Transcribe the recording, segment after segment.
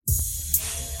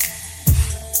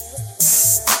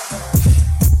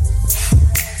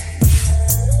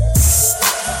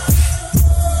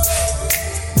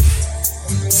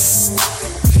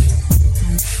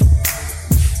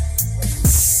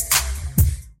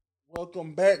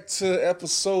Welcome back to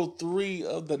episode 3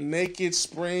 of the Naked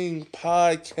Spring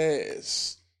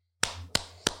podcast.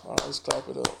 All right, let's clap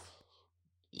it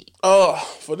up.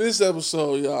 For this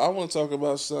episode, y'all, I want to talk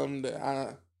about something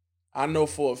that I know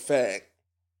for a fact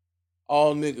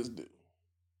all niggas do.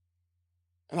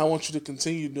 And I want you to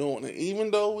continue doing it. Even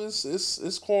though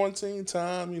it's quarantine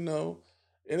time, it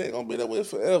ain't gonna be that way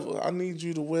forever. I need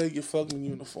you to wear your fucking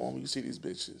uniform when you see these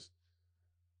bitches.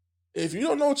 If you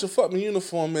don't know what your fucking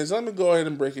uniform is, let me go ahead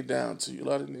and break it down to you. A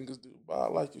lot of niggas do, but I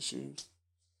like your shoes.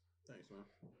 Thanks, man.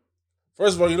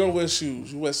 First of all, you don't wear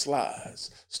shoes. You wear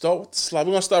slides. Start with the slide.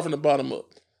 We're going to start from the bottom up.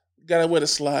 You got to wear the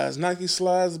slides. Nike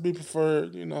slides would be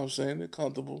preferred. You know what I'm saying? They're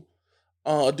comfortable.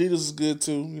 Adidas is good,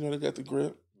 too. They got the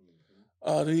grip.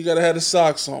 Then you got to have the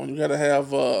socks on. You got to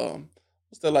have,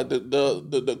 what's that, like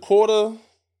the quarter?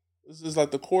 This is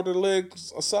like the quarter leg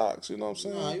socks. You know what I'm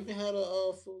saying? Nah, you can have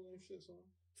the full length shit on.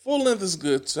 Full length is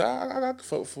good, too. I can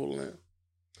fuck with full length.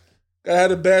 Got to have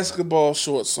the basketball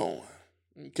shorts on.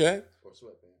 Okay?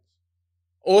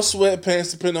 Or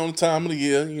sweatpants, depending on the time of the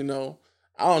year,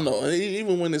 I don't know.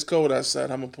 Even when it's cold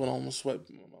outside, I'm going to put on my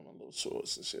little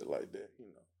shorts and shit like that,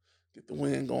 Get the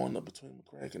wind going up between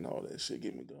my crack and all that shit.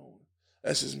 Get me going.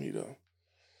 That's just me, though.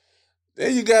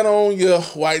 Then you got on your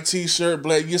white t-shirt,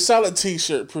 black, your solid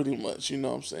t-shirt pretty much, you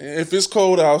know what I'm saying? If it's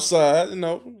cold outside,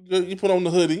 you put on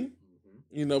the hoodie,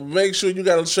 but make sure you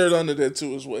got a shirt under there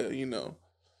too as well,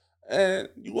 And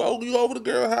you over the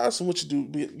girl house and what you do,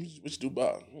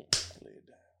 Bob? Lay it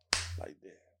down like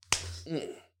that.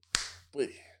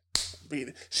 Breathe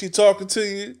it. She talking to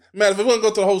you. Matter of fact, we're gonna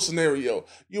go through the whole scenario.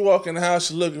 You walk in the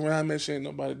house, you looking around, make sure ain't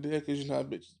nobody there because you know how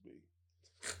bitches be.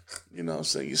 You know what I'm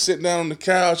saying? You sit down on the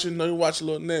couch, you watch a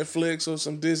little Netflix or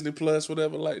some Disney Plus,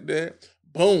 whatever like that.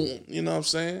 Boom. You know what I'm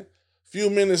saying? A few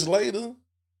minutes later,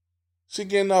 she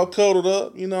getting all cuddled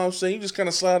up, you know what I'm saying? You just kind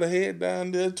of slide her head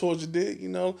down there towards your dick,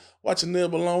 watch a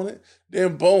nibble on it.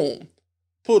 Then boom,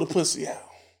 pull the pussy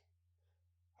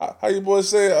out. How you boys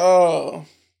say,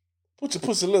 put your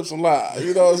pussy lips on live,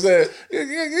 you know what I'm saying?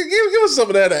 Give us some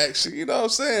of that action, you know what I'm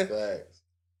saying? Thanks.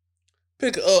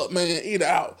 Pick her up, man, eat her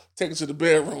out, take her to the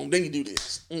bedroom, then you do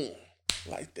this.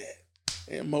 Like that.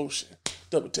 In motion.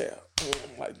 Double tap.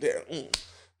 Like that.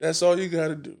 That's all you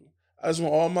gotta do. I just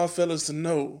want all my fellas to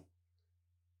know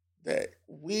that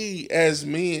we as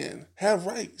men have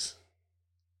rights.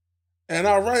 And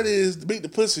our right is to beat the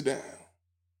pussy down.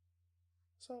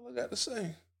 That's all I got to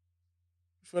say.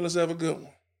 Fellas, have a good one.